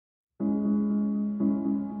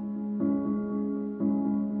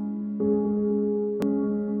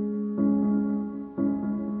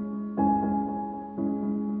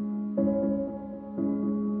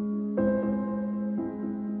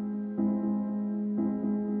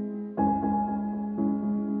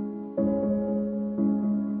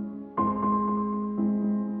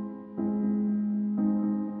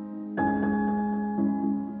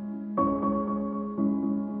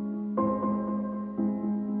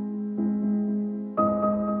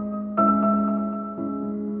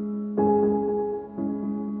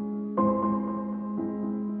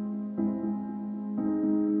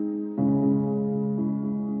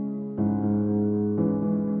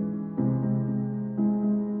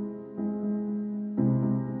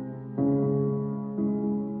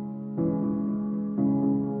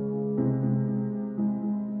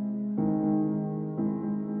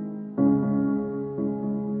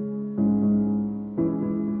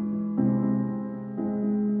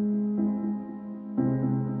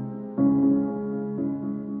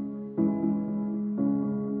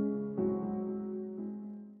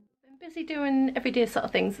everyday sort of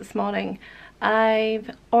things this morning. I've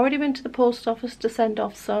already been to the post office to send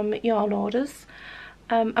off some yarn orders.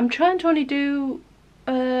 I'm trying to only do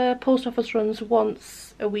post office runs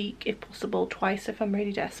once a week if possible, twice if I'm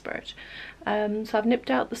really desperate. So I've nipped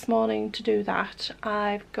out this morning to do that.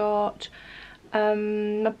 I've got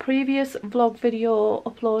my previous vlog video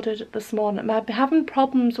uploaded this morning. I've been having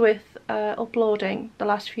problems with uploading the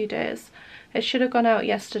last few days. It should have gone out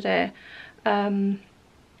yesterday,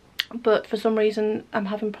 but for some reason I'm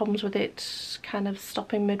having problems with it kind of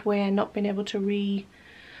stopping midway and not being able to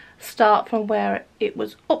restart from where it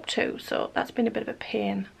was up to, so that's been a bit of a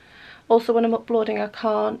pain. Also, when I'm uploading I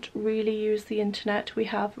can't really use the internet. We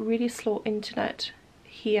have really slow internet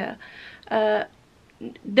here.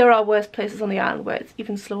 There are worse places on the island where it's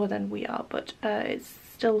even slower than we are, but it's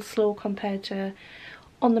still slow compared to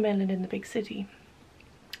on the mainland in the big city.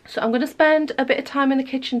 So I'm going to spend a bit of time in the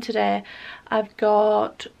kitchen today. I've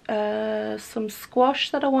got some squash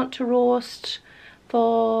that I want to roast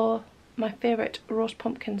for my favourite roast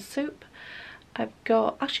pumpkin soup. I've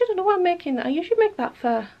got, actually I don't know what I'm making. I usually make that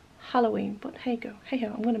for Halloween, but hey go, hey ho,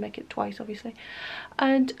 I'm going to make it twice obviously.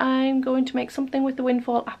 And I'm going to make something with the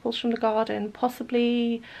windfall apples from the garden,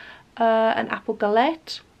 possibly an apple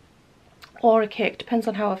galette or a cake, depends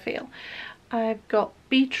on how I feel. I've got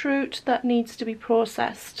beetroot that needs to be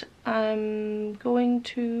processed. I'm going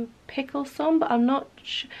to pickle some, but I'm not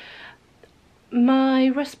my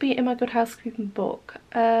recipe in my Good Housekeeping book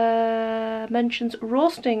mentions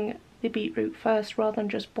roasting the beetroot first rather than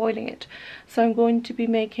just boiling it, so I'm going to be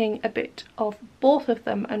making a bit of both of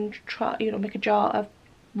them and try, make a jar of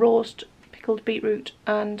roast pickled beetroot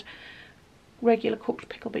and regular cooked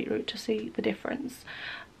pickled beetroot to see the difference.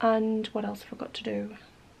 And what else have I got to do?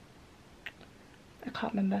 I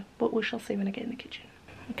can't remember, but we shall see when I get in the kitchen.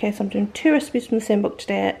 Okay, so I'm doing 2 recipes from the same book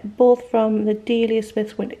today, both from the Delia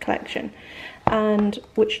Smith's Winter Collection, and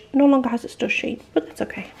which no longer has its dust sheet, but that's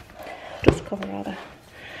okay. Dust cover rather.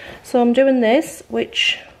 So I'm doing this,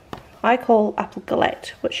 which I call apple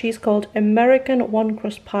galette, but she's called American one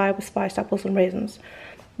crust pie with spiced apples and raisins.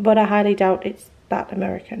 But I highly doubt it's that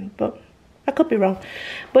American, but I could be wrong.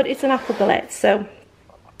 But it's an apple galette, so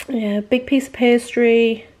yeah, big piece of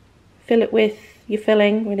pastry, fill it with your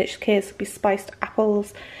filling, in this case it'll be spiced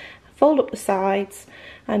apples, fold up the sides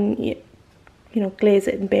and you glaze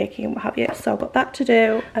it and baking and what have you. So I've got that to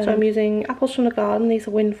do. So I'm using apples from the garden. These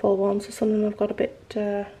are windfall ones, so some of them I've got a bit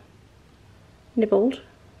nibbled.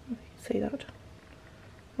 You can see that. That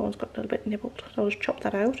one's got a little bit nibbled, so I'll just chop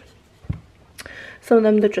that out. Some of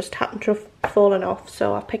them they just happen to have fallen off,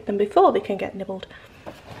 so I'll pick them before they can get nibbled.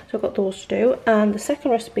 So I've got those to do. And the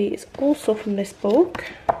second recipe is also from this book.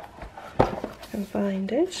 I can find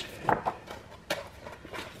it.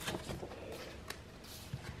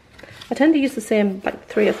 I tend to use the same like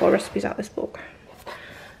 3 or 4 recipes out of this book,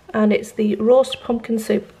 and it's the roast pumpkin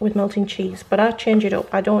soup with melting cheese, but I change it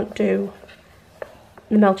up. I don't do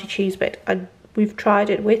the melty cheese bit. We've tried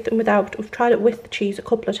it with and without. We've tried it with the cheese a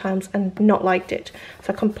couple of times and not liked it,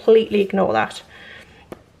 so I completely ignore that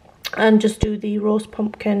and just do the roast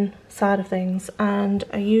pumpkin side of things. And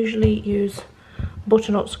I usually use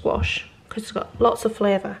butternut squash because it's got lots of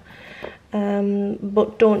flavour,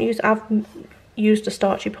 but don't use, I've used a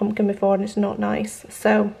starchy pumpkin before and it's not nice.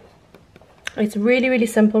 So it's really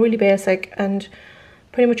simple, really basic, and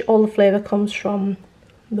pretty much all the flavour comes from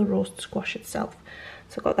the roast squash itself.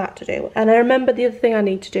 So I've got that to do. And I remember the other thing I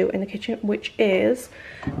need to do in the kitchen, which is,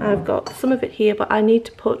 I've got some of it here, but I need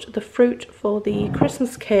to put the fruit for the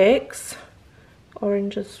Christmas cakes,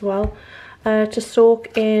 oranges as well, to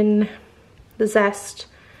soak in the zest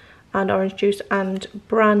and orange juice and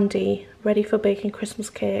brandy, ready for baking Christmas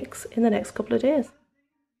cakes in the next couple of days.